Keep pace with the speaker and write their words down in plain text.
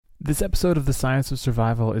This episode of The Science of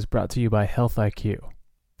Survival is brought to you by Health IQ,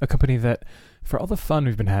 a company that, for all the fun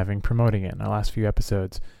we've been having promoting it in our last few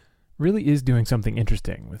episodes, really is doing something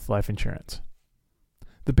interesting with life insurance.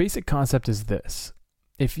 The basic concept is this.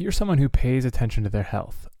 If you're someone who pays attention to their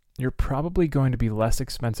health, you're probably going to be less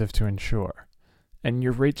expensive to insure, and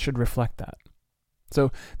your rates should reflect that.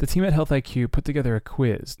 So the team at Health IQ put together a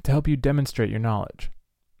quiz to help you demonstrate your knowledge.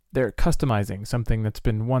 They're customizing something that's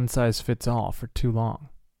been one size fits all for too long.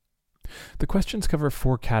 The questions cover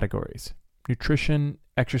 4 categories: nutrition,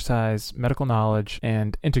 exercise, medical knowledge,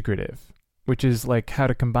 and integrative, which is like how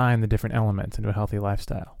to combine the different elements into a healthy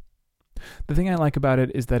lifestyle. The thing I like about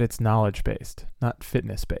it is that it's knowledge-based, not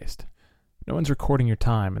fitness-based. No one's recording your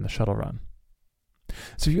time in the shuttle run.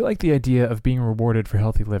 So if you like the idea of being rewarded for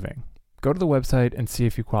healthy living, go to the website and see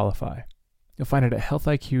if you qualify. You'll find it at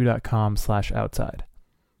healthiq.com/outside.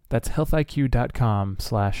 That's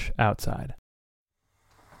healthiq.com/outside.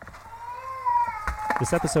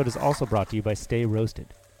 This episode is also brought to you by Stay Roasted.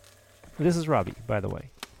 This is Robbie, by the way,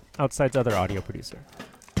 Outside's other audio producer.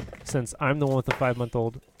 Since I'm the one with the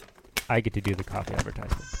 5-month-old, I get to do the coffee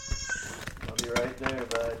advertisement. I'll be right there,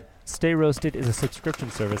 bud. Stay Roasted is a subscription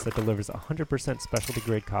service that delivers 100%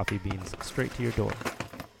 specialty-grade coffee beans straight to your door.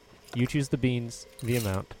 You choose the beans, the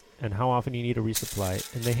amount, and how often you need a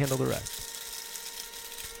resupply, and they handle the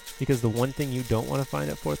rest. Because the one thing you don't want to find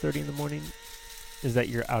at 4:30 in the morning is that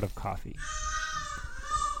you're out of coffee.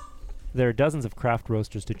 There are dozens of craft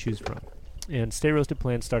roasters to choose from, and Stay Roasted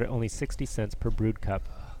plans start at only 60 cents per brewed cup,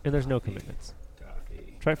 and there's no commitments.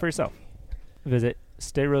 Try it for yourself. Visit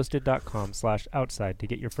stayroasted.com/outside to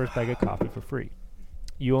get your first bag of coffee for free.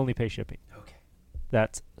 You only pay shipping. Okay.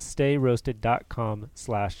 That's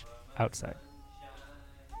stayroasted.com/outside.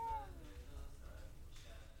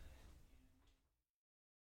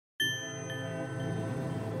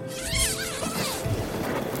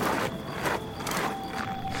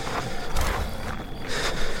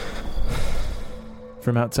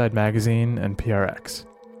 From Outside Magazine and PRX,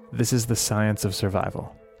 this is The Science of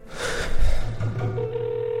Survival.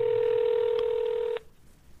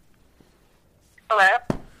 Hello?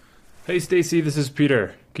 Hey Stacy, this is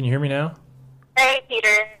Peter. Can you hear me now? Hey,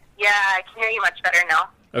 Peter. Yeah, I can hear you much better now.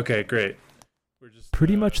 Okay, great.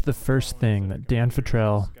 Pretty much the first thing that Dan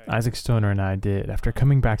Futrell, Isaac Stoner, and I did after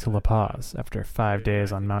coming back to La Paz after 5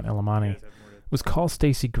 days on Mount Illimani was call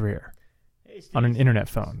Stacy Greer on an internet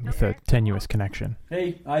phone with a tenuous connection.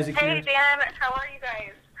 Hey, Isaac Hey, here. Dan. How are you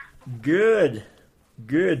guys? Good.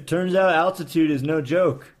 Turns out altitude is no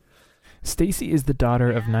joke. Stacy is the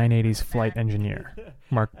daughter of 980's flight engineer,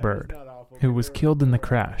 Mark Bird, who was killed in the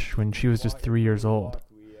crash when she was just 3 years old.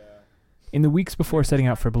 In the weeks before setting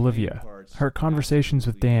out for Bolivia, her conversations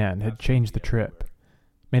with Dan had changed the trip,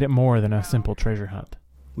 made it more than a simple treasure hunt.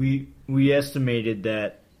 We estimated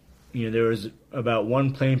that there was about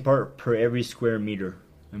 1 plane part per every square meter.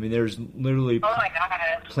 I mean, there's literally Oh, my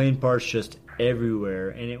God. plane parts just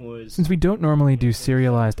everywhere, and it was... Since we don't normally do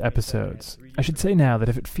serialized episodes, I should say now that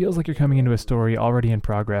if it feels like you're coming into a story already in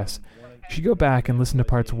progress, you should go back and listen to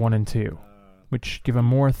parts 1 and 2, which give a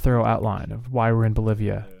more thorough outline of why we're in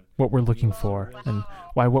Bolivia, what we're looking for, and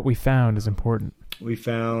why what we found is important. We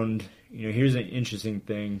found, here's an interesting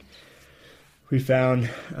thing. We found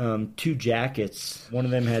 2 jackets. One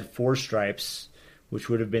of them had 4 stripes, which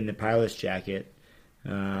would have been the pilot's jacket. Oh,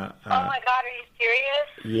 my God. Are you serious?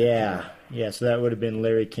 Yeah, so that would have been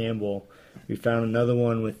Larry Campbell. We found another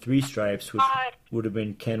one with 3 stripes, which would have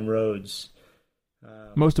been Ken Rhodes.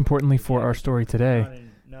 Most importantly for our story today,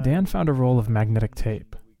 Dan found a roll of magnetic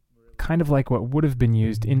tape, kind of like what would have been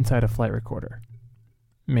used inside a flight recorder.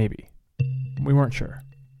 Maybe. We weren't sure.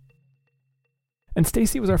 And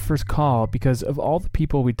Stacy was our first call because of all the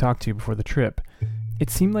people we'd talked to before the trip, it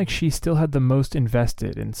seemed like she still had the most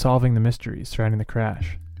invested in solving the mysteries surrounding the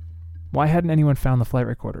crash. Why hadn't anyone found the flight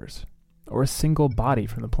recorders? Or a single body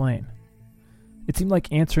from the plane? It seemed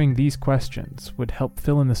like answering these questions would help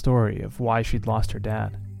fill in the story of why she'd lost her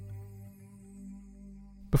dad.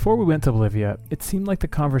 Before we went to Bolivia, it seemed like the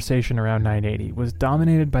conversation around 980 was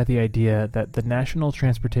dominated by the idea that the National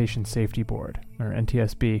Transportation Safety Board, or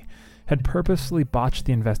NTSB, had purposely botched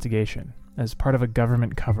the investigation as part of a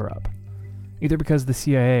government cover-up, either because the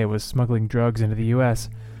CIA was smuggling drugs into the US,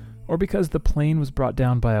 or because the plane was brought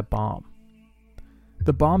down by a bomb.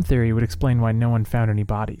 The bomb theory would explain why no one found any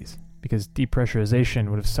bodies, because depressurization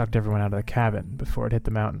would have sucked everyone out of the cabin before it hit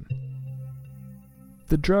the mountain.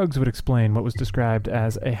 The drugs would explain what was described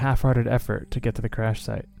as a half-hearted effort to get to the crash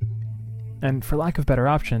site. And for lack of better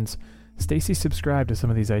options, Stacy subscribed to some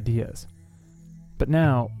of these ideas. But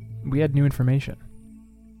now, we had new information.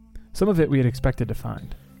 Some of it we had expected to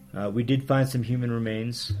find. We did find some human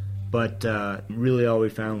remains. but really all we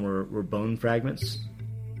found were bone fragments.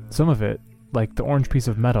 Some of it, like the orange piece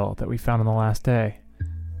of metal that we found on the last day,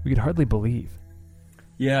 we could hardly believe.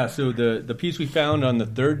 Yeah, so the piece we found on the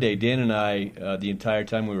third day, Dan and I, the entire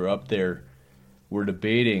time we were up there, were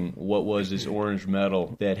debating what was this orange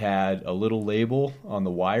metal that had a little label on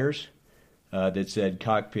the wires that said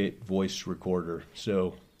cockpit voice recorder.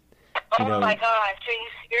 So, Oh my gosh, are you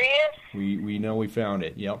serious? we know we found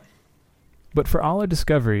it, yep. But for all our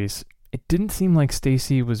discoveries, it didn't seem like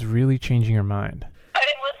Stacy was really changing her mind. But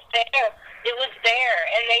it was there. It was there,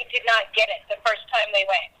 and they did not get it the first time they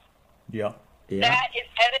went. Yeah. Yeah. That is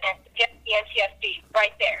evidence against the NTSB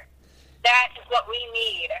right there. That is what we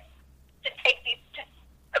need to take these,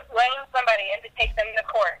 to blame somebody and to take them to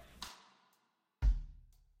court.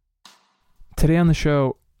 Today on the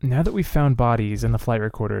show, now that we've found bodies in the flight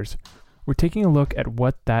recorders, we're taking a look at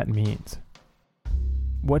what that means.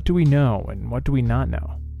 What do we know and what do we not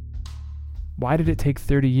know? Why did it take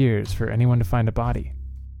 30 years for anyone to find a body?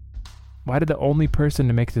 Why did the only person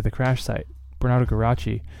to make it to the crash site, Bernardo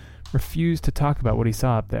Guarasci, refuse to talk about what he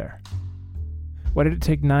saw up there? Why did it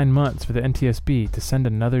take 9 months for the NTSB to send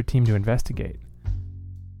another team to investigate?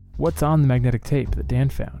 What's on the magnetic tape that Dan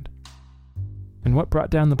found? And what brought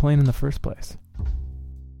down the plane in the first place?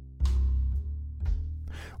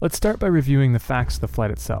 Let's start by reviewing the facts of the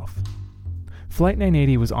flight itself. Flight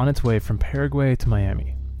 980 was on its way from Paraguay to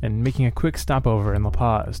Miami and making a quick stopover in La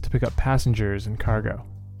Paz to pick up passengers and cargo.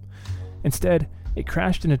 Instead, it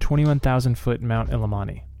crashed into 21,000-foot Mount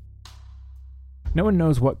Illimani. No one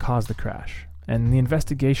knows what caused the crash, and the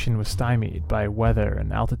investigation was stymied by weather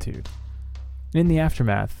and altitude. In the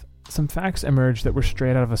aftermath, some facts emerged that were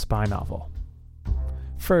straight out of a spy novel.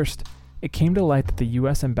 First, it came to light that the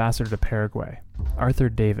U.S. ambassador to Paraguay, Arthur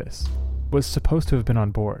Davis, was supposed to have been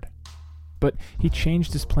on board. But he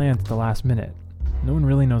changed his plans at the last minute. No one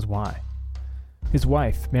really knows why. His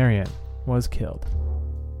wife, Marian, was killed.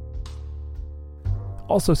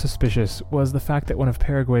 Also suspicious was the fact that one of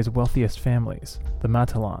Paraguay's wealthiest families, the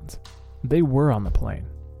Matalans, they were on the plane,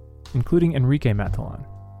 including Enrique Matalan,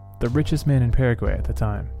 the richest man in Paraguay at the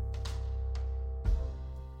time.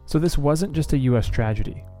 So this wasn't just a U.S.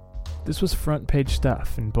 tragedy. This was front-page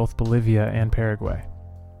stuff in both Bolivia and Paraguay.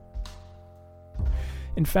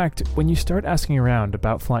 In fact, when you start asking around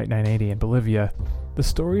about Flight 980 in Bolivia, the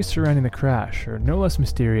stories surrounding the crash are no less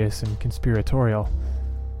mysterious and conspiratorial,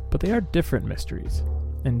 but they are different mysteries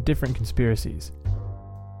and different conspiracies.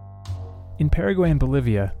 In Paraguay and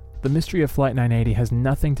Bolivia, the mystery of Flight 980 has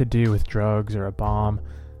nothing to do with drugs or a bomb,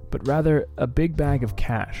 but rather a big bag of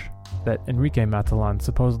cash that Enrique Matalan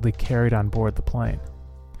supposedly carried on board the plane.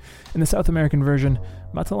 In the South American version,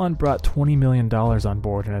 Matalan brought $20 million on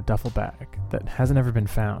board in a duffel bag that hasn't ever been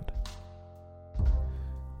found.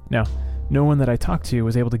 Now, no one that I talked to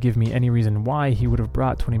was able to give me any reason why he would have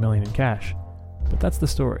brought $20 million in cash, but that's the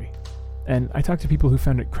story. And I talked to people who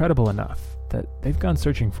found it credible enough that they've gone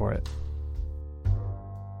searching for it.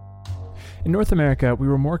 In North America, we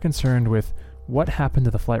were more concerned with what happened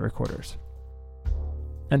to the flight recorders.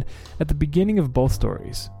 And at the beginning of both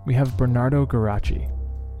stories, we have Bernardo Guarasci,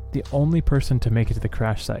 the only person to make it to the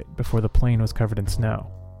crash site before the plane was covered in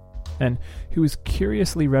snow, and who was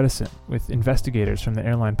curiously reticent with investigators from the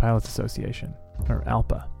Airline Pilots Association, or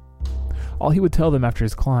ALPA. All he would tell them after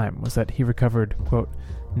his climb was that he recovered, quote,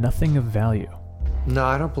 nothing of value. No,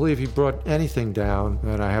 I don't believe he brought anything down,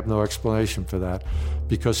 and I have no explanation for that,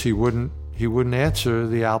 because he wouldn't answer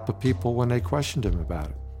the ALPA people when they questioned him about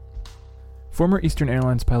it. Former Eastern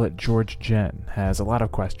Airlines pilot George Jen has a lot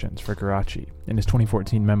of questions for Guarasci in his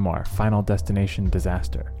 2014 memoir, Final Destination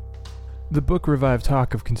Disaster. The book revived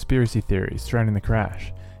talk of conspiracy theories surrounding the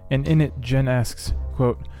crash, and in it Jen asks,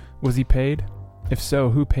 quote, was he paid? If so,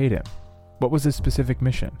 who paid him? What was his specific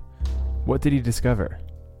mission? What did he discover?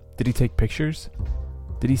 Did he take pictures?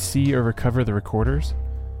 Did he see or recover the recorders?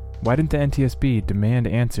 Why didn't the NTSB demand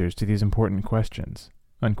answers to these important questions?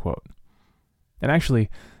 Unquote. And actually,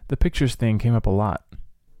 the pictures thing came up a lot.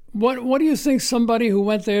 What do you think somebody who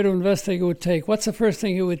went there to investigate would take? What's the first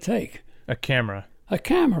thing he would take? A camera. A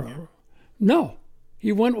camera? No.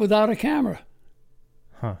 He went without a camera.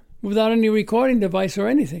 Huh. Without any recording device or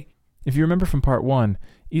anything. If you remember from part 1,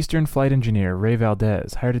 Eastern flight engineer Ray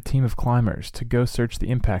Valdez hired a team of climbers to go search the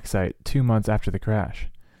impact site 2 months after the crash.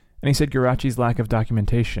 And he said Guarasci's lack of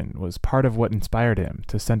documentation was part of what inspired him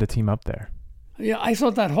to send a team up there. Yeah, I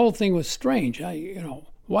thought that whole thing was strange.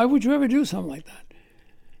 Why would you ever do something like that?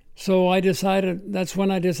 So that's when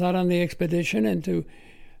I decided on the expedition and to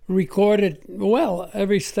record it,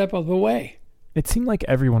 every step of the way. It seemed like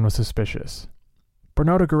everyone was suspicious.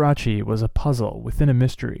 Bernardo Guarasci was a puzzle within a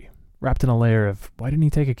mystery, wrapped in a layer of why didn't he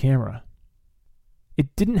take a camera?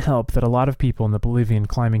 It didn't help that a lot of people in the Bolivian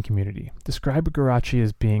climbing community described Geraci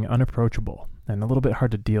as being unapproachable and a little bit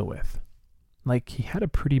hard to deal with. Like he had a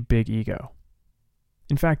pretty big ego.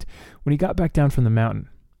 In fact, when he got back down from the mountain,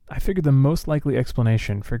 I figured the most likely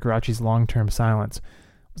explanation for Geraci's long-term silence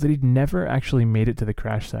was that he'd never actually made it to the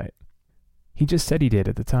crash site. He just said he did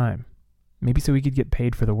at the time, maybe so he could get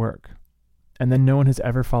paid for the work. And then no one has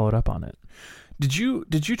ever followed up on it. Did you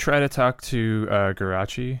try to talk to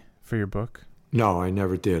Geraci for your book? No, I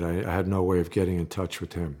never did. I had no way of getting in touch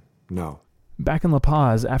with him. No. Back in La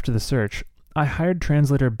Paz, after the search, I hired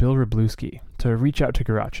translator Bill Wroblewski to reach out to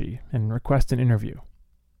Geraci and request an interview.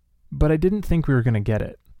 But I didn't think we were going to get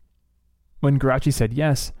it. When Geraci said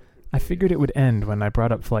yes, I figured it would end when I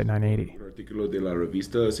brought up Flight 980. Un artículo de la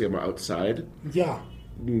revista se llama Outside. Ya.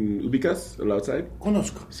 ¿Ubicas el Outside?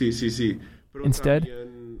 Conozco. Sí. Instead,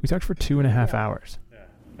 we talked for 2.5 hours.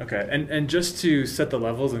 Okay, and just to set the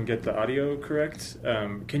levels and get the audio correct,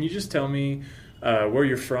 can you just tell me where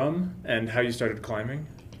you're from and how you started climbing?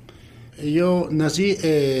 Yo nací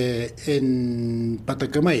en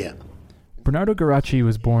Patacamaya. Bernardo Geraci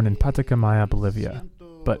was born in Patacamaya, Bolivia,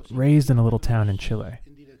 but raised in a little town in Chile.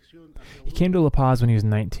 He came to La Paz when he was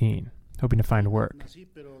 19, hoping to find work.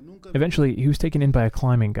 Eventually, he was taken in by a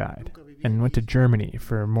climbing guide and went to Germany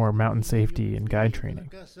for more mountain safety and guide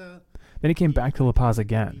training. Then he came back to La Paz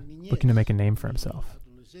again, looking to make a name for himself.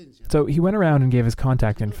 So he went around and gave his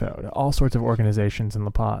contact info to all sorts of organizations in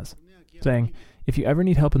La Paz, saying, if you ever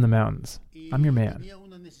need help in the mountains, I'm your man.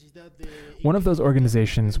 One of those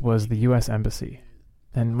organizations was the U.S. Embassy,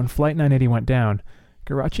 and when Flight 980 went down,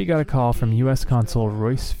 Geraci got a call from U.S. Consul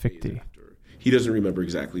Royce Fichte. He doesn't remember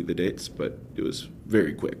exactly the dates, but it was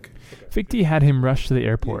very quick. Fichte had him rushed to the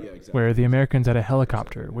airport, where the Americans had a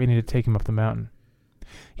helicopter waiting to take him up the mountain.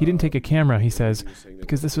 He didn't take a camera, he says,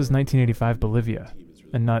 because this was 1985 Bolivia,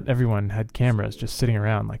 and not everyone had cameras just sitting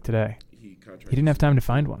around like today. He didn't have time to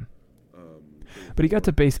find one. But he got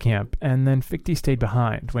to base camp, and then Fichte stayed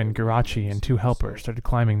behind when Geraci and 2 helpers started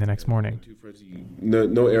climbing the next morning.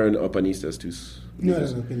 No eran alpinistas. No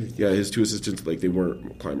eran alpinistas. Yeah, his 2 assistants, they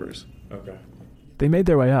weren't climbers. Okay. They made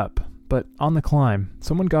their way up, but on the climb,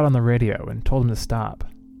 someone got on the radio and told him to stop.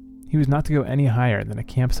 He was not to go any higher than a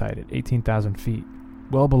campsite at 18,000 feet,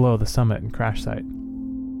 well below the summit and crash site.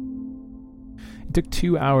 It took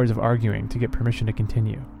 2 hours of arguing to get permission to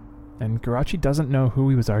continue, and Geraci doesn't know who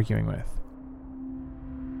he was arguing with.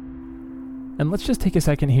 And let's just take a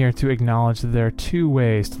second here to acknowledge that there are 2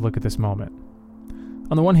 ways to look at this moment.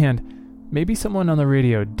 On the one hand, maybe someone on the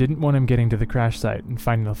radio didn't want him getting to the crash site and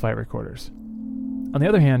finding the flight recorders. On the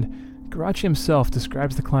other hand, Geraci himself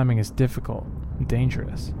describes the climbing as difficult and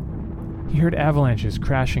dangerous. He heard avalanches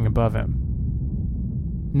crashing above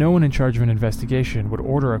him. No one in charge of an investigation would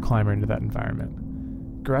order a climber into that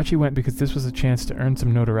environment. Geraci went because this was a chance to earn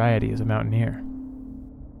some notoriety as a mountaineer.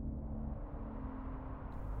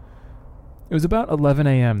 It was about 11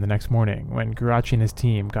 a.m. the next morning when Geraci and his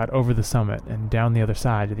team got over the summit and down the other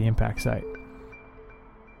side to the impact site.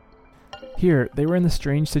 Here, they were in the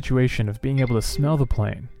strange situation of being able to smell the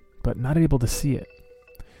plane, but not able to see it.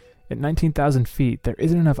 At 19,000 feet, there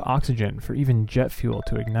isn't enough oxygen for even jet fuel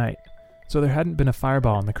to ignite, so there hadn't been a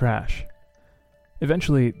fireball in the crash.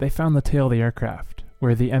 Eventually, they found the tail of the aircraft,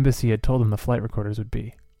 where the embassy had told them the flight recorders would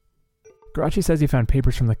be. Geraci says he found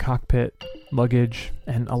papers from the cockpit, luggage,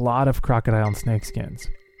 and a lot of crocodile and snake skins,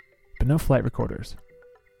 but no flight recorders.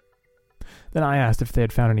 Then I asked if they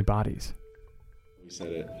had found any bodies.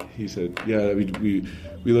 He said, yeah, we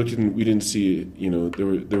looked and we didn't see,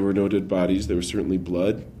 there were no dead bodies. There was certainly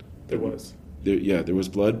blood. There was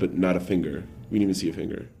blood, but not a finger. We didn't even see a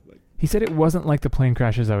finger. He said it wasn't like the plane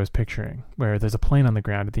crashes I was picturing, where there's a plane on the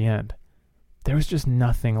ground at the end. There was just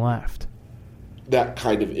nothing left. That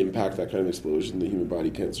kind of impact, that kind of explosion, the human body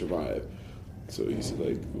can't survive. So he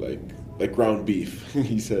said, like ground beef.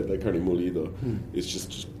 He said, like carne molido. It's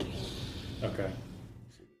just. Okay.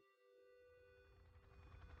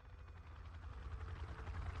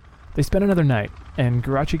 They spent another night, and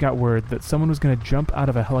Geraci got word that someone was going to jump out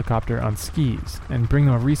of a helicopter on skis and bring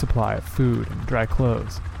them a resupply of food and dry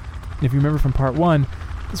clothes. And if you remember from part 1,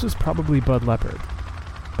 this was probably Bud Leopard.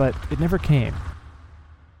 But it never came.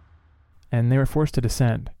 And they were forced to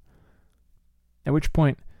descend. At which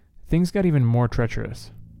point, things got even more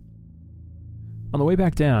treacherous. On the way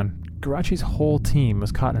back down, Geraci's whole team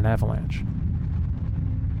was caught in an avalanche.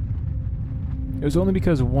 It was only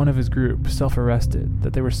because one of his group self-arrested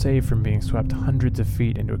that they were saved from being swept hundreds of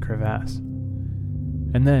feet into a crevasse.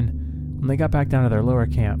 And then, when they got back down to their lower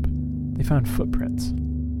camp, they found footprints.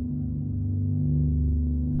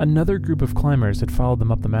 Another group of climbers had followed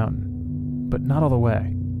them up the mountain. but not all the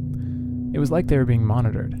way. It was like they were being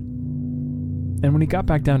monitored. And when he got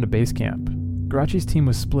back down to base camp, Garachi's team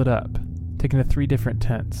was split up, taken to 3 different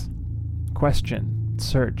tents. Questioned,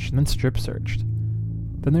 searched, and then strip searched.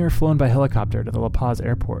 Then they were flown by helicopter to the La Paz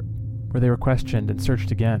airport, where they were questioned and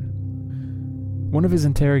searched again. One of his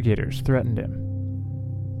interrogators threatened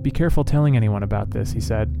him. "Be careful telling anyone about this," he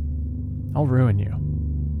said. "I'll ruin you."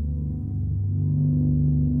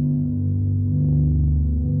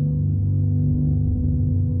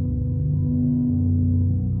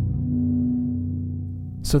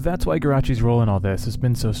 So that's why Garachi's role in all this has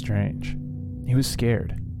been so strange. He was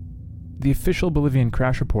scared. The official Bolivian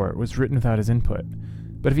crash report was written without his input,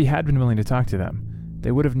 but if he had been willing to talk to them,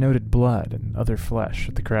 they would have noted blood and other flesh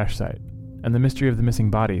at the crash site, and the mystery of the missing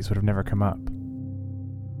bodies would have never come up.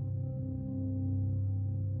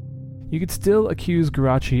 You could still accuse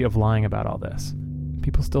Garachi of lying about all this.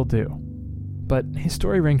 People still do. But his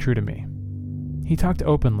story rang true to me. He talked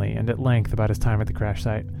openly and at length about his time at the crash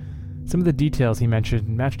site. Some of the details he mentioned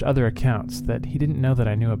matched other accounts that he didn't know that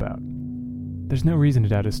I knew about. There's no reason to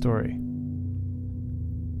doubt his story.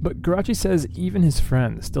 But Garachi says even his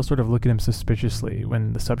friends still sort of look at him suspiciously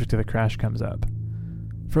when the subject of the crash comes up.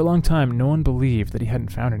 For a long time, no one believed that he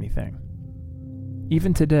hadn't found anything.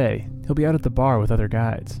 Even today, he'll be out at the bar with other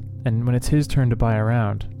guides, and when it's his turn to buy a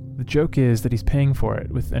round, the joke is that he's paying for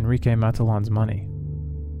it with Enrique Matalon's money.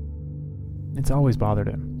 It's always bothered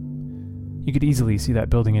him. You could easily see that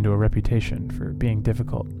building into a reputation for being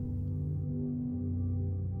difficult.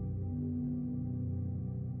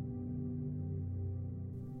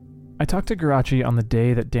 I talked to Garachi on the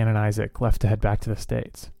day that Dan and Isaac left to head back to the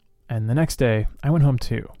States, and the next day I went home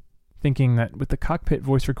too, thinking that with the cockpit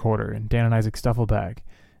voice recorder in Dan and Isaac's duffel bag,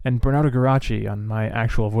 and Bernardo Garachi on my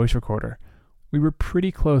actual voice recorder, we were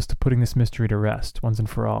pretty close to putting this mystery to rest once and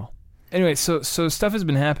for all. Anyway, so stuff has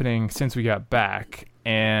been happening since we got back,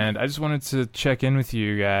 and I just wanted to check in with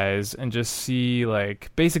you guys and just see,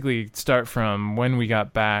 basically start from when we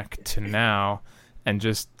got back to now and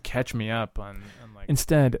just catch me up on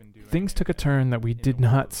Instead, things took a turn that we did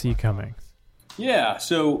not see coming. Yeah,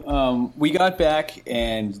 so we got back,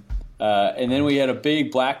 and then we had a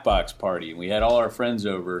big black box party. We had all our friends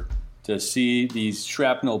over to see these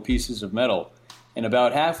shrapnel pieces of metal. And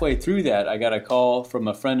about halfway through that, I got a call from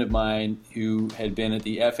a friend of mine who had been at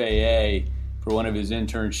the FAA for one of his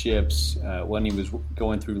internships when he was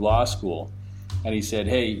going through law school. And he said,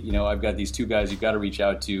 "Hey, I've got these 2 guys you've got to reach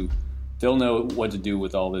out to. They'll know what to do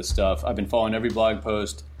with all this stuff. I've been following every blog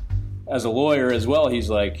post." As a lawyer as well, he's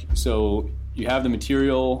like, "So you have the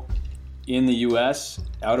material in the U.S.,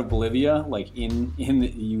 out of Bolivia?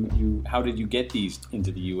 How did you get these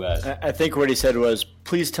into the U.S.? I think what he said was,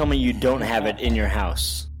 "Please tell me you don't have it in your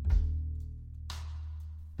house."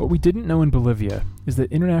 What we didn't know in Bolivia is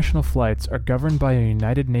that international flights are governed by a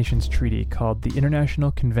United Nations treaty called the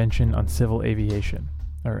International Convention on Civil Aviation,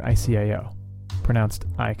 or ICAO, pronounced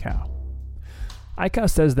ICAO. ICAO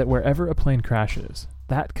says that wherever a plane crashes,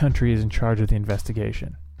 that country is in charge of the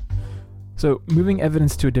investigation. So moving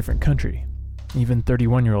evidence to a different country, even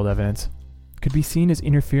 31-year-old evidence, could be seen as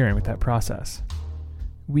interfering with that process.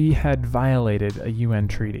 We had violated a UN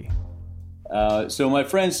treaty. So my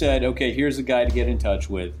friend said, "Okay, here's a guy to get in touch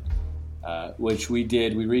with," which we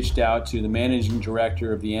did. We reached out to the managing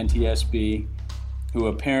director of the NTSB, who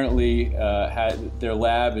apparently their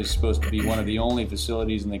lab is supposed to be one of the only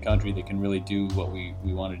facilities in the country that can really do what we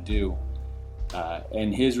want to do.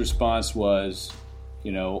 And his response was,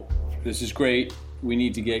 "This is great. We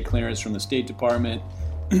need to get clearance from the State Department.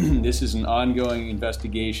 This is an ongoing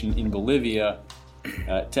investigation in Bolivia.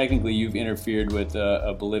 Technically, you've interfered with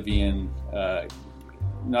a Bolivian,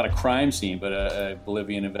 not a crime scene, but a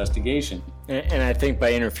Bolivian investigation." And I think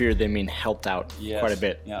by interfered, they mean helped out quite a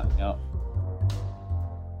bit. Yeah.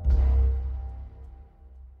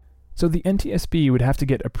 So the NTSB would have to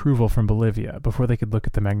get approval from Bolivia before they could look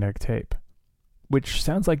at the magnetic tape. Which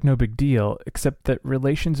sounds like no big deal, except that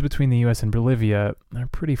relations between the US and Bolivia are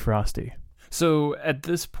pretty frosty. So at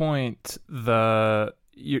this point,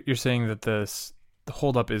 you're saying that the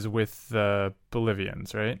holdup is with the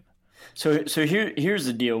Bolivians, right? So here's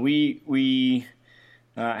the deal. We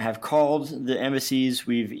have called the embassies,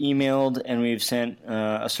 we've emailed, and we've sent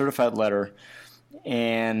a certified letter.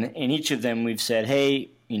 And in each of them, we've said, "Hey,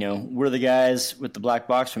 we're the guys with the black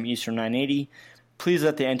box from Eastern 980. Please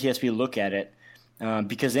let the NTSB look at it."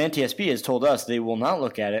 Because the NTSB has told us they will not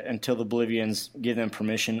look at it until the Bolivians give them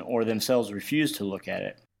permission or themselves refuse to look at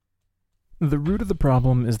it. The root of the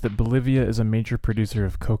problem is that Bolivia is a major producer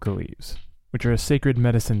of coca leaves, which are a sacred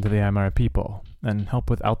medicine to the Aymara people and help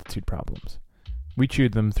with altitude problems. We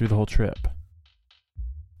chewed them through the whole trip.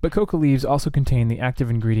 But coca leaves also contain the active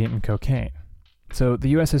ingredient in cocaine. So the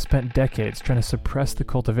U.S. has spent decades trying to suppress the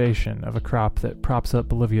cultivation of a crop that props up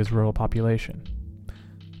Bolivia's rural population.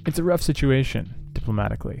 It's a rough situation,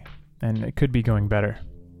 diplomatically, and it could be going better.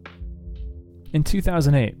 In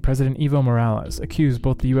 2008, President Evo Morales accused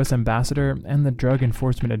both the U.S. ambassador and the Drug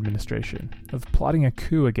Enforcement Administration of plotting a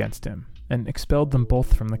coup against him and expelled them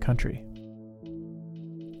both from the country.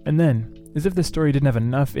 And then, as if this story didn't have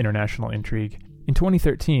enough international intrigue, in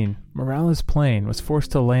 2013, Morales' plane was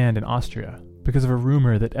forced to land in Austria because of a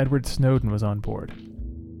rumor that Edward Snowden was on board.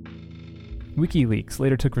 WikiLeaks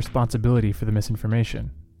later took responsibility for the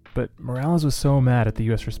misinformation, but Morales was so mad at the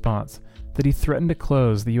U.S. response that he threatened to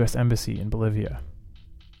close the U.S. embassy in Bolivia.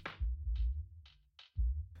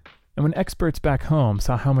 And when experts back home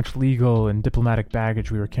saw how much legal and diplomatic baggage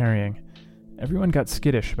we were carrying, everyone got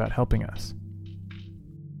skittish about helping us.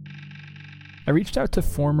 I reached out to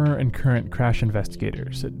former and current crash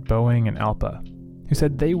investigators at Boeing and ALPA, who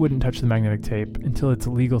said they wouldn't touch the magnetic tape until its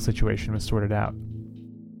legal situation was sorted out.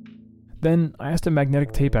 Then I asked a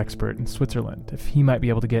magnetic tape expert in Switzerland if he might be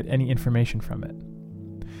able to get any information from it.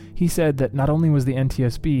 He said that not only was the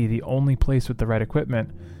NTSB the only place with the right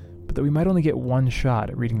equipment, but that we might only get one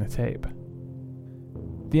shot at reading the tape.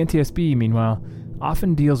 The NTSB, meanwhile,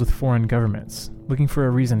 often deals with foreign governments, looking for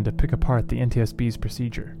a reason to pick apart the NTSB's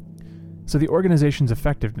procedure. So the organization's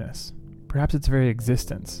effectiveness, perhaps its very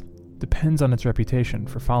existence, depends on its reputation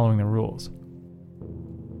for following the rules.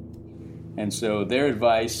 And so their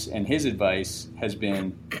advice and his advice has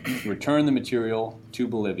been return the material to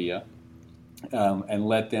Bolivia and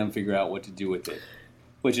let them figure out what to do with it.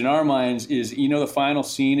 Which in our minds is, the final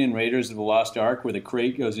scene in Raiders of the Lost Ark where the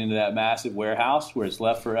crate goes into that massive warehouse where it's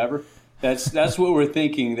left forever? That's what we're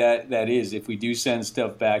thinking that is if we do send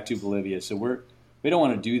stuff back to Bolivia. So we don't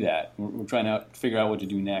want to do that. We're trying to figure out what to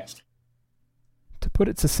do next. To put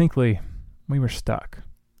it succinctly, we were stuck.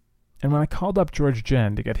 And when I called up George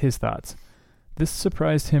Jen to get his thoughts, this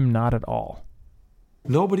surprised him not at all.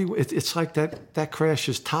 It's like that crash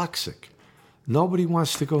is toxic. Nobody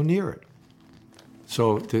wants to go near it.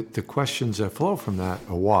 So the questions that flow from that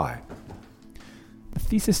are why. The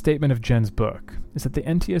thesis statement of Jen's book is that the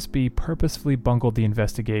NTSB purposefully bungled the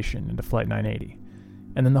investigation into Flight 980,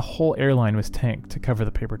 and then the whole airline was tanked to cover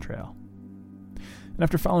the paper trail. And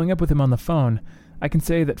after following up with him on the phone, I can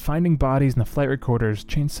say that finding bodies in the flight recorders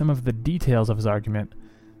changed some of the details of his argument,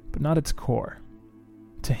 but not its core.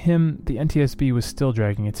 To him, the NTSB was still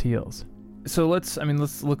dragging its heels. So let's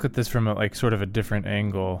look at this from a sort of a different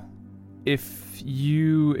angle. If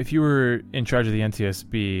you were in charge of the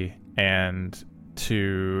NTSB and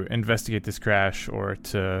to investigate this crash or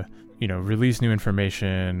to, release new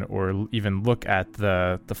information or even look at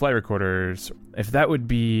the flight recorders, if that would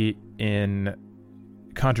be in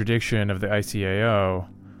contradiction of the ICAO,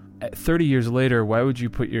 30 years later, why would you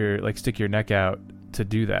stick your neck out to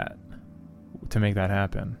do that, to make that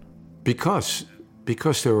happen? Because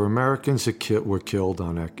there were Americans that were killed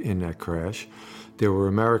in that crash. There were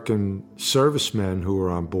American servicemen who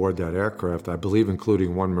were on board that aircraft, I believe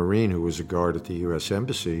including one Marine who was a guard at the U.S.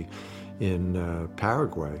 Embassy in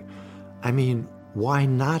Paraguay. I mean, why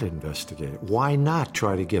not investigate? Why not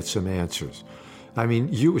try to get some answers? I mean,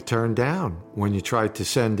 you were turned down when you tried to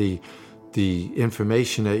send the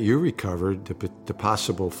information that you recovered, the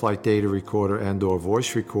possible flight data recorder and or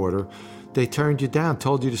voice recorder. They turned you down,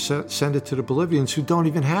 told you to send it to the Bolivians who don't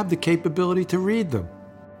even have the capability to read them.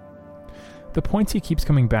 The points he keeps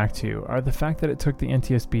coming back to are the fact that it took the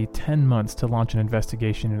NTSB 10 months to launch an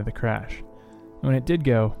investigation into the crash. And when it did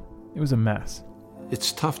go, it was a mess.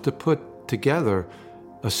 It's tough to put together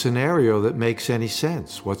a scenario that makes any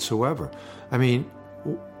sense whatsoever. I mean,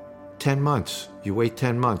 10 months, you wait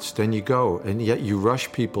 10 months, then you go, and yet you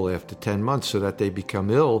rush people after 10 months so that they become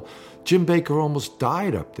ill. Jim Baker almost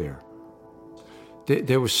died up there.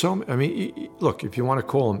 There was look, if you want to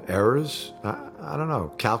call them errors, I don't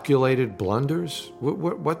know, calculated blunders,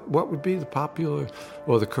 what would be the popular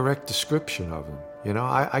or the correct description of them?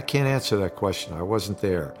 I can't answer that question. I wasn't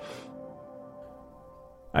there.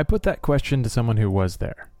 I put that question to someone who was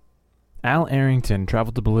there. Al Arrington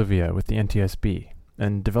traveled to Bolivia with the NTSB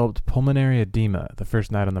and developed pulmonary edema the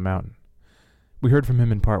first night on the mountain. We heard from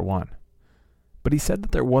him in part 1. But he said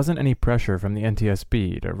that there wasn't any pressure from the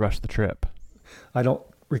NTSB to rush the trip. I don't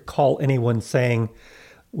recall anyone saying,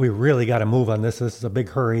 we really got to move on this. This is a big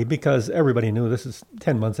hurry, because everybody knew this is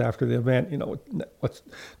 10 months after the event. What's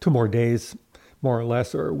 2 more days, more or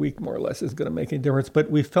less, or a week, more or less, is going to make a difference. But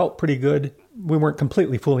we felt pretty good. We weren't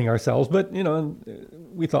completely fooling ourselves, but,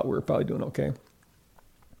 we thought we were probably doing okay.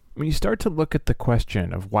 When you start to look at the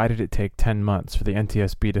question of why did it take 10 months for the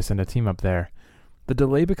NTSB to send a team up there, The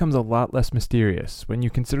delay becomes a lot less mysterious when you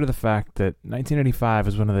consider the fact that 1985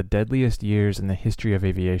 was one of the deadliest years in the history of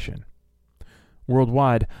aviation.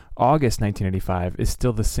 Worldwide, August 1985 is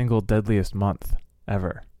still the single deadliest month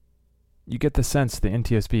ever. You get the sense the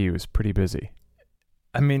NTSB was pretty busy.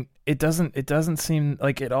 I mean, it doesn't seem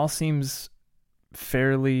like it all seems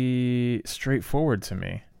fairly straightforward to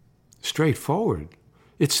me. Straightforward?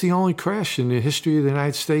 It's the only crash in the history of the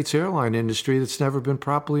United States airline industry that's never been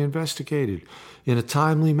properly investigated in a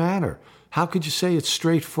timely manner. How could you say it's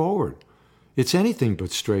straightforward? It's anything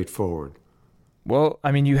but straightforward. Well,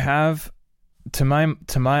 I mean, you have, to my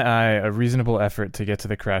eye, a reasonable effort to get to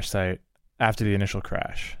the crash site after the initial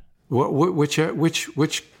crash.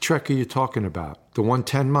 Which trek are you talking about? The one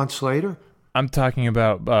 10 months later? I'm talking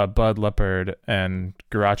about Bud Leopard and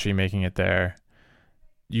Garachi making it there.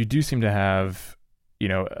 You do seem to have,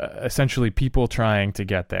 essentially people trying to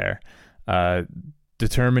get there,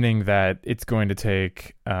 determining that it's going to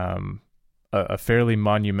take a fairly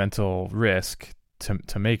monumental risk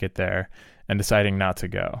to make it there, and deciding not to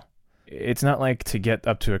go. It's not like to get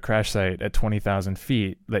up to a crash site at 20,000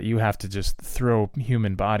 feet that you have to just throw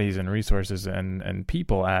human bodies and resources and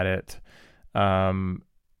people at it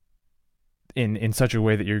in such a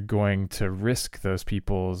way that you're going to risk those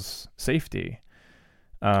people's safety.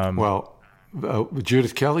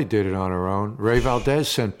 Judith Kelly did it on her own. Ray Valdez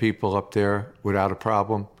sent people up there without a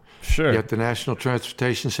problem. Sure. Yet the National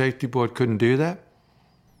Transportation Safety Board couldn't do that?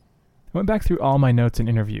 I went back through all my notes and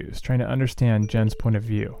interviews, trying to understand Jen's point of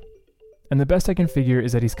view. And the best I can figure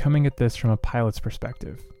is that he's coming at this from a pilot's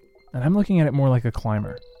perspective, and I'm looking at it more like a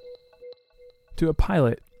climber. To a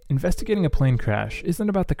pilot, investigating a plane crash isn't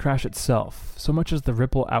about the crash itself so much as the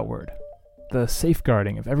ripple outward, the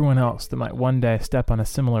safeguarding of everyone else that might one day step on a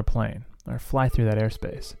similar plane or fly through that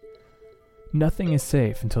airspace. Nothing is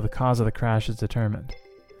safe until the cause of the crash is determined,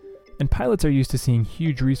 and pilots are used to seeing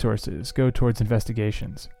huge resources go towards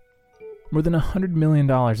investigations. More than $100 million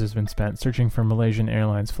has been spent searching for Malaysian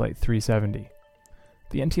Airlines Flight 370.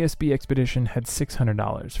 The NTSB expedition had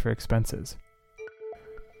 $600 for expenses.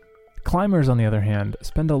 Climbers, on the other hand,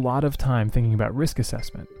 spend a lot of time thinking about risk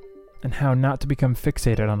assessment and how not to become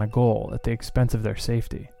fixated on a goal at the expense of their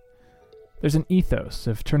safety. There's an ethos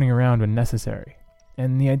of turning around when necessary,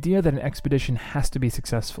 and the idea that an expedition has to be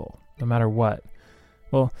successful, no matter what,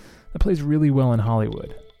 well, that plays really well in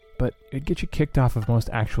Hollywood, but it'd get you kicked off of most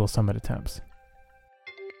actual summit attempts.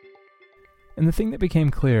 And the thing that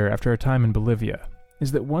became clear after our time in Bolivia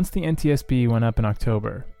is that once the NTSB went up in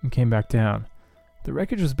October and came back down, the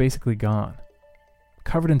wreckage was basically gone,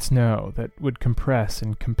 covered in snow that would compress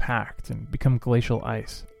and compact and become glacial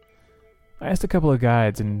ice. I asked a couple of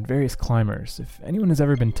guides and various climbers if anyone has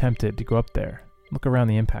ever been tempted to go up there, look around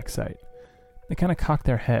the impact site. They kind of cocked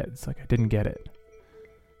their heads like I didn't get it.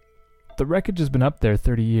 The wreckage has been up there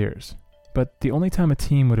 30 years, but the only time a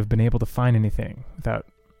team would have been able to find anything without,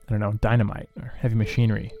 dynamite or heavy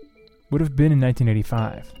machinery would have been in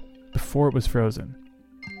 1985, before it was frozen,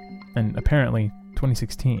 and apparently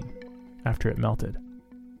 2016, after it melted.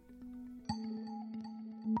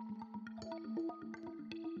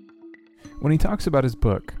 When he talks about his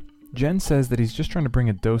book, Jen says that he's just trying to bring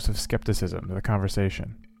a dose of skepticism to the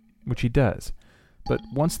conversation, which he does, but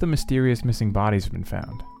once the mysterious missing bodies have been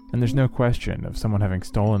found, and there's no question of someone having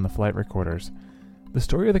stolen the flight recorders, the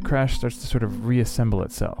story of the crash starts to sort of reassemble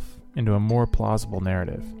itself into a more plausible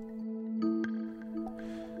narrative.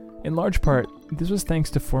 In large part, this was thanks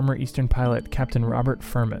to former Eastern pilot Captain Robert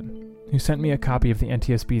Furman, who sent me a copy of the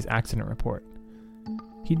NTSB's accident report.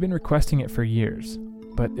 He'd been requesting it for years,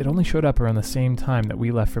 but it only showed up around the same time that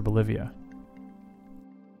we left for Bolivia.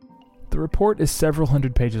 The report is several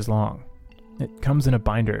hundred pages long. It comes in a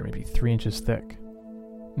binder maybe 3 inches thick.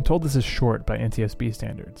 I'm told this is short by NTSB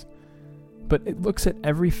standards, but it looks at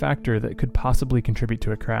every factor that could possibly contribute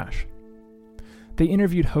to a crash. They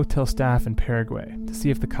interviewed hotel staff in Paraguay to see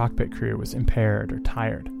if the cockpit crew was impaired or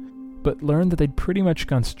tired, but learned that they'd pretty much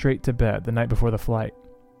gone straight to bed the night before the flight,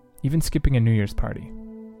 even skipping a New Year's party.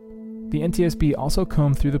 The NTSB also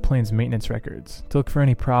combed through the plane's maintenance records to look for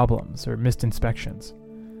any problems or missed inspections.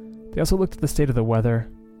 They also looked at the state of the weather,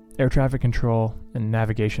 air traffic control, and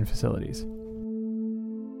navigation facilities.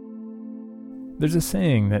 There's a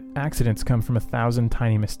saying that accidents come from 1,000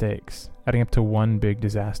 tiny mistakes, adding up to one big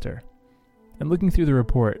disaster. And looking through the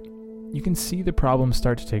report, you can see the problems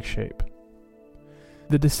start to take shape.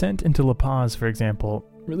 The descent into La Paz, for example,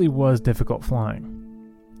 really was difficult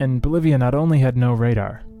flying. And Bolivia not only had no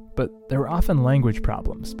radar, but there were often language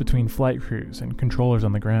problems between flight crews and controllers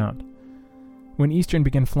on the ground. When Eastern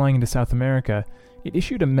began flying into South America, it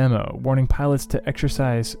issued a memo warning pilots to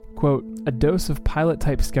exercise, quote, a dose of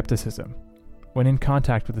pilot-type skepticism, when in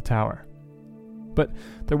contact with the tower. But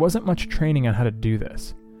there wasn't much training on how to do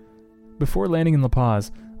this. Before landing in La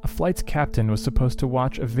Paz, a flight's captain was supposed to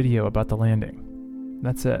watch a video about the landing.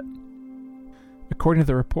 That's it. According to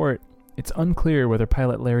the report, it's unclear whether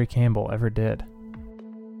pilot Larry Campbell ever did.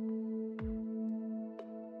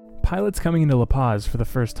 Pilots coming into La Paz for the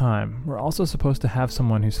first time were also supposed to have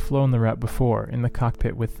someone who's flown the route before in the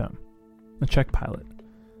cockpit with them, a Czech pilot.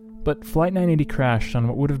 But Flight 980 crashed on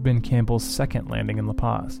what would have been Campbell's second landing in La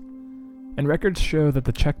Paz, and records show that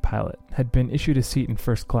the Czech pilot had been issued a seat in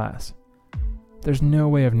first class. There's no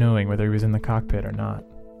way of knowing whether he was in the cockpit or not.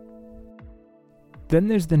 Then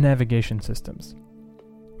there's the navigation systems.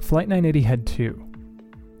 Flight 980 had two,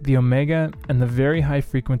 the Omega and the Very High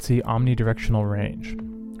Frequency Omnidirectional Range,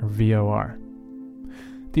 or VOR.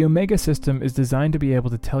 The Omega system is designed to be able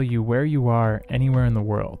to tell you where you are anywhere in the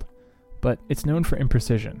world, but it's known for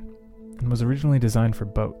imprecision, and was originally designed for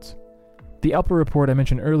boats. The ALPA report I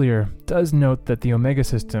mentioned earlier does note that the Omega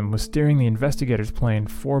system was steering the investigators' plane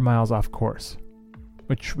 4 miles off course,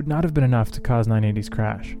 which would not have been enough to cause 980's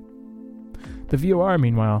crash. The VOR,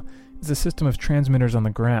 meanwhile, is a system of transmitters on the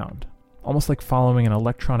ground, almost like following an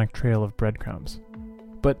electronic trail of breadcrumbs.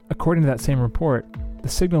 But according to that same report, the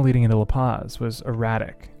signal leading into La Paz was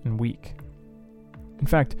erratic and weak. In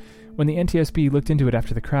fact, when the NTSB looked into it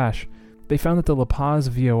after the crash, they found that the La Paz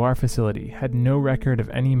VOR facility had no record of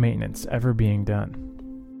any maintenance ever being done.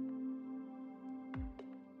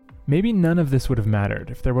 Maybe none of this would have mattered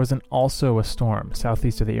if there wasn't also a storm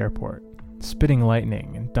southeast of the airport, spitting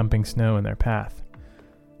lightning and dumping snow in their path.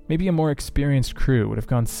 Maybe a more experienced crew would have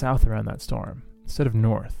gone south around that storm, instead of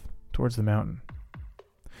north, towards the mountain.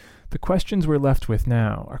 The questions we're left with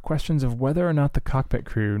now are questions of whether or not the cockpit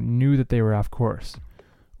crew knew that they were off course,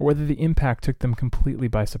 or whether the impact took them completely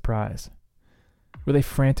by surprise. Were they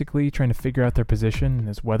frantically trying to figure out their position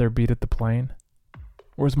as weather beat at the plane?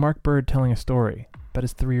 Or was Mark Bird telling a story about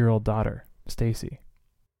his 3-year-old daughter, Stacy?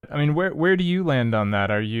 I mean, where do you land on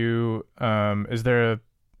that? Are you is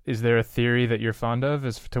there a theory that you're fond of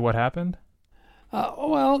as to what happened?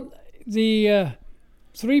 Well, the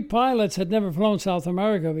 3 pilots had never flown South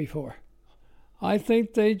America before. I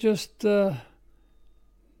think they just didn't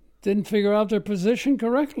figure out their position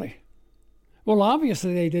correctly. Well,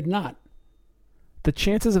 obviously they did not. The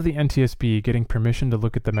chances of the NTSB getting permission to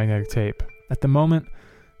look at the magnetic tape, at the moment,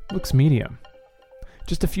 looks medium.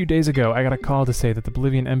 Just a few days ago, I got a call to say that the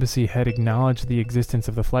Bolivian embassy had acknowledged the existence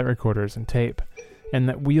of the flight recorders and tape, and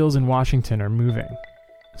that wheels in Washington are moving.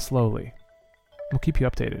 Slowly. We'll keep you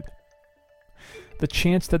updated. The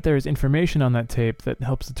chance that there is information on that tape that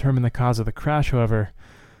helps determine the cause of the crash, however,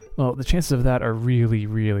 well, the chances of that are really,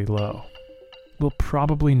 really low. We'll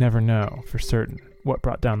probably never know for certain what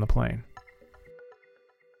brought down the plane.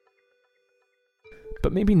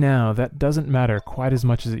 But maybe now that doesn't matter quite as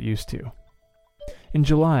much as it used to. In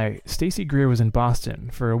July, Stacy Greer was in Boston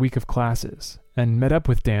for a week of classes and met up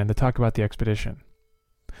with Dan to talk about the expedition.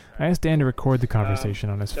 I asked Dan to record the conversation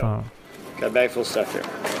on his phone. Got a bag full of stuff here.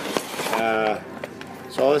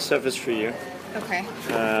 So all this stuff is for you. Okay.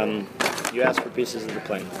 You asked for pieces of the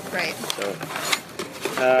plane. Right.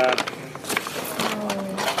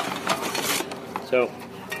 So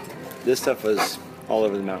this stuff was all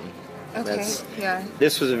over the mountain. Okay. Yeah.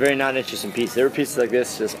 This was a very not interesting piece. There were pieces like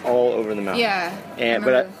this just all over the mountain. Yeah. And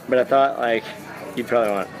but I thought like you'd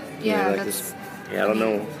probably want. Yeah. Like this. Yeah. I don't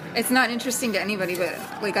know. It's not interesting to anybody, but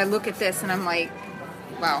like I look at this and I'm like,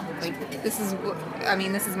 wow, like this is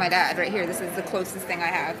my dad right here. This is the closest thing I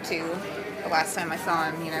have to the last time I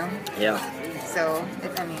saw him, you know? Yeah. So,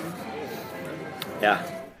 Yeah.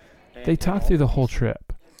 They talked through the whole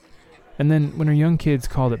trip. And then when her young kids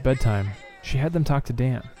called at bedtime, she had them talk to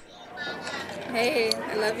Dan. Hey,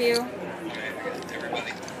 I love you.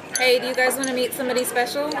 Hey, do you guys want to meet somebody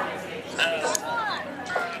special?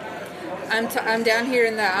 I'm down here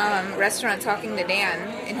in the restaurant talking to Dan,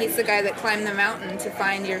 and he's the guy that climbed the mountain to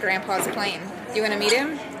find your grandpa's plane. Do you want to meet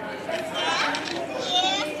him? Is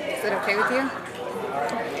that okay with you?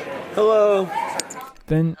 Hello.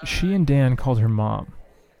 Then she and Dan called her mom,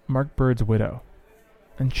 Mark Bird's widow,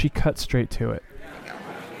 and she cut straight to it.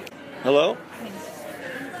 Hello?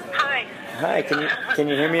 Hi. Hi, can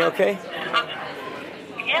you hear me okay?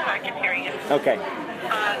 Yeah, I can hear you. Okay. Do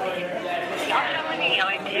y'all have any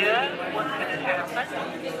idea what's going to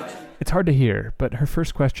happen? It's hard to hear, but her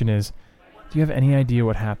first question is, do you have any idea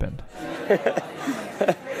what happened?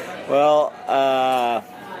 Well,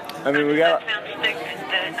 I mean, we got... That sounds thick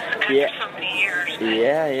after so many years.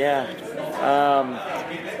 Yeah.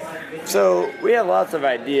 So we have lots of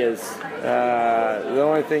ideas. The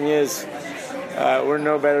only thing is, we're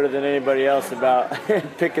no better than anybody else about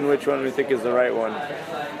picking which one we think is the right one.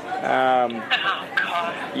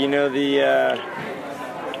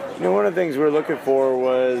 One of the things we're looking for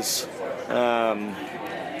was,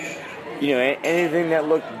 anything that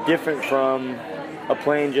looked different from a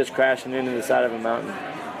plane just crashing into the side of a mountain.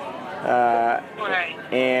 Right.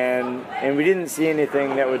 And we didn't see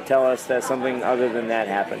anything that would tell us that something other than that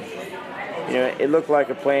happened. It looked like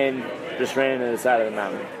a plane just ran into the side of the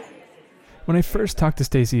mountain. When I first talked to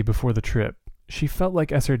Stacy before the trip, she felt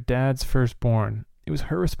like as her dad's firstborn, it was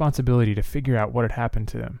her responsibility to figure out what had happened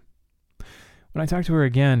to him. When I talked to her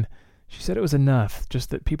again, she said it was enough just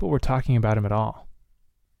that people were talking about him at all.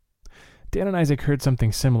 Dan and Isaac heard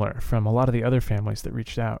something similar from a lot of the other families that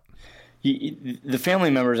reached out. The family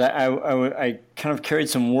members, I kind of carried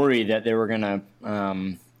some worry that they were going to,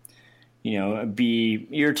 be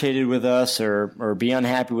irritated with us or be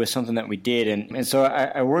unhappy with something that we did. And so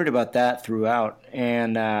I worried about that throughout.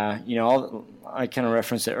 And, I kind of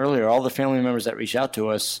referenced it earlier, all the family members that reached out to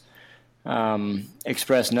us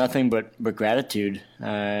expressed nothing but gratitude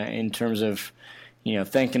in terms of,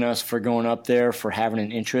 thanking us for going up there, for having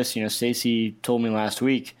an interest. Stacy told me last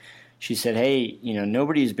week, she said, hey,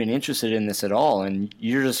 nobody's been interested in this at all, and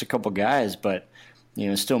you're just a couple guys, but,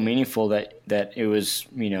 still meaningful that it was,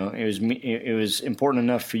 it was important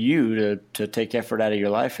enough for you to take effort out of your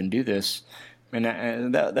life and do this.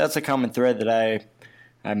 And that's a common thread that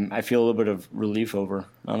I feel a little bit of relief over.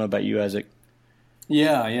 I don't know about you, Isaac.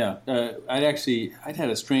 Yeah. I'd had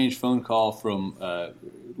a strange phone call from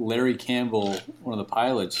Larry Campbell, one of the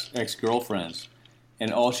pilot's ex-girlfriends,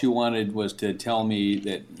 and all she wanted was to tell me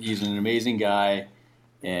that he's an amazing guy,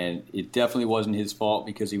 and it definitely wasn't his fault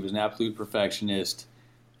because he was an absolute perfectionist.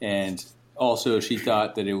 And also, she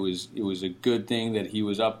thought that it was a good thing that he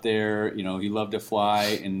was up there. He loved to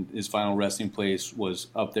fly, and his final resting place was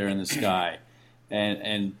up there in the sky.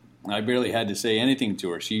 And I barely had to say anything to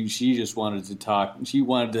her. She just wanted to talk. She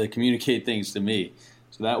wanted to communicate things to me.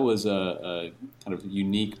 So that was a kind of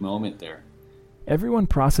unique moment there. Everyone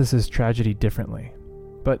processes tragedy differently,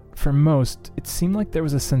 but for most, it seemed like there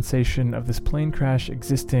was a sensation of this plane crash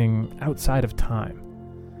existing outside of time.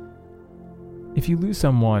 If you lose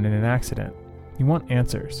someone in an accident, you want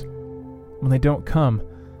answers. When they don't come,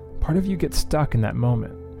 part of you gets stuck in that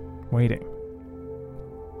moment, waiting.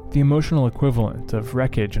 The emotional equivalent of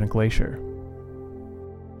wreckage in a glacier.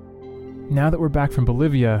 Now that we're back from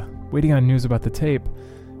Bolivia, waiting on news about the tape,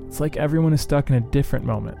 it's like everyone is stuck in a different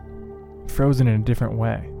moment, frozen in a different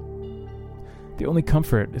way. The only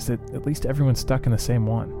comfort is that at least everyone's stuck in the same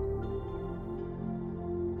one.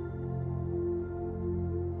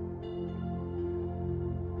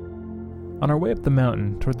 On our way up the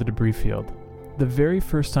mountain toward the debris field, the very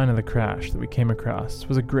first sign of the crash that we came across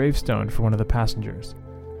was a gravestone for one of the passengers,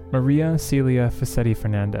 Maria Celia Ficetti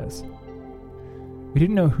Fernandez. We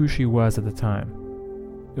didn't know who she was at the time.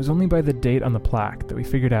 It was only by the date on the plaque that we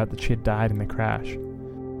figured out that she had died in the crash.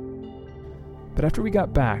 But after we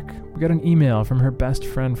got back, we got an email from her best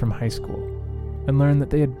friend from high school and learned that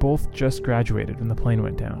they had both just graduated when the plane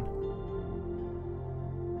went down.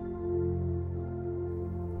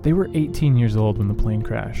 They were 18 years old when the plane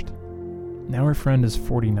crashed. Now her friend is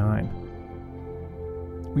 49.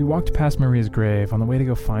 We walked past Maria's grave on the way to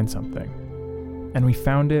go find something, and we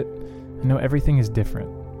found it, and now everything is different.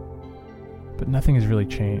 But nothing has really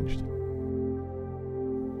changed.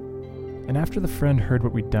 And after the friend heard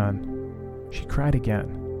what we'd done, she cried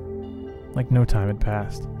again, like no time had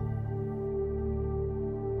passed.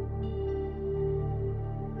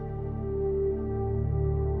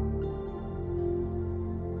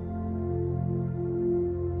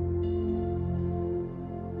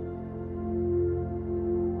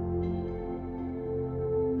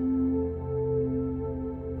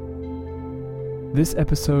 This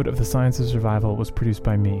episode of The Science of Survival was produced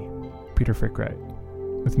by me, Peter Frickright,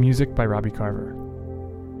 with music by Robbie Carver.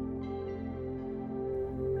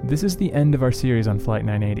 This is the end of our series on Flight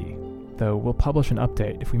 980, though we'll publish an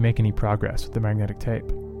update if we make any progress with the magnetic tape.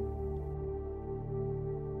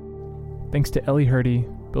 Thanks to Ellie Hurdy,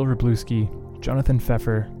 Bill Wroblewski, Jonathan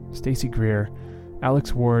Pfeffer, Stacy Greer,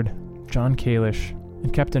 Alex Ward, John Kalish,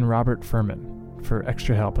 and Captain Robert Furman for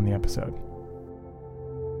extra help on the episode.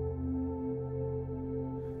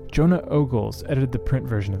 Jonah Ogles edited the print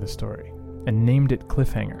version of the story and named it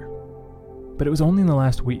Cliffhanger. But it was only in the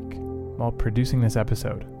last week, while producing this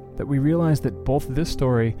episode, that we realized that both this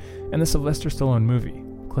story and the Sylvester Stallone movie,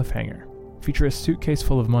 Cliffhanger, feature a suitcase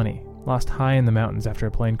full of money lost high in the mountains after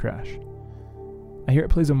a plane crash. I hear it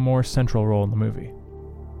plays a more central role in the movie.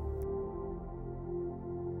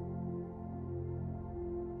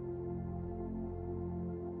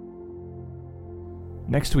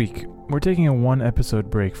 Next week, we're taking a 1-episode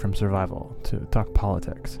break from Survival to talk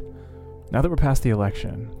politics. Now that we're past the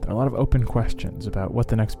election, there are a lot of open questions about what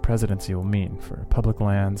the next presidency will mean for public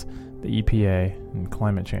lands, the EPA, and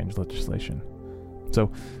climate change legislation.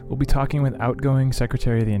 So, we'll be talking with outgoing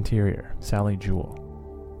Secretary of the Interior, Sally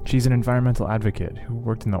Jewell. She's an environmental advocate who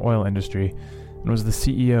worked in the oil industry and was the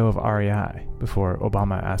CEO of REI before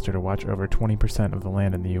Obama asked her to watch over 20% of the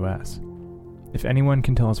land in the U.S. If anyone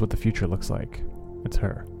can tell us what the future looks like, it's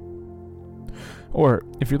her. Or,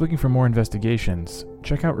 if you're looking for more investigations,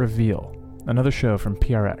 check out Reveal, another show from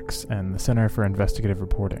PRX and the Center for Investigative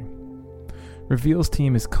Reporting. Reveal's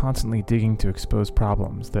team is constantly digging to expose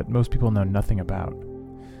problems that most people know nothing about.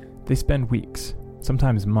 They spend weeks,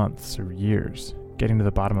 sometimes months or years, getting to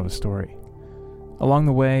the bottom of a story. Along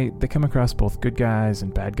the way, they come across both good guys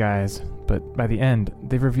and bad guys, but by the end,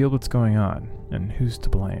 they've revealed what's going on and who's to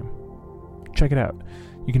blame. Check it out.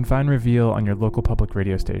 You can find Reveal on your local public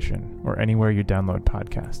radio station or anywhere you download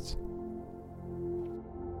podcasts.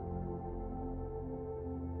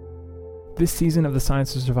 This season of The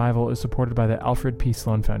Science of Survival is supported by the Alfred P.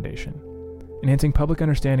 Sloan Foundation, enhancing public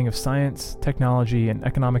understanding of science, technology, and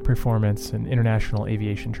economic performance in international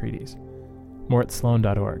aviation treaties. More at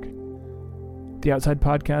sloan.org. The Outside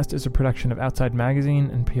Podcast is a production of Outside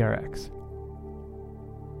Magazine and PRX.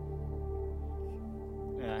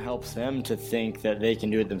 Helps them to think that they can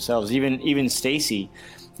do it themselves. Even Stacy,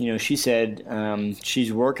 she said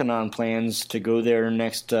she's working on plans to go there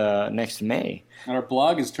next May. And our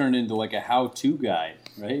blog has turned into like a how-to guide,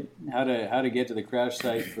 right? How to get to the crash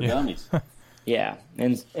site for dummies. Yeah,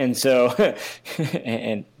 and so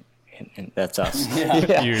and that's us.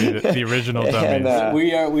 Yeah. You're the original dummies. And,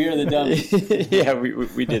 we are the dummies. Yeah,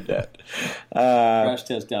 we did that. Crash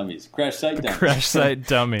test dummies. Crash site dummies. Crash site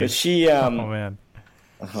dummies. But she. Oh man.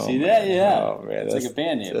 See that? Yeah. Oh man, it's like a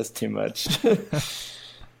band name. That's too much.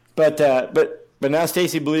 But now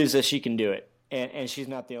Stacy believes that she can do it, and she's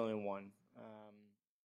not the only one.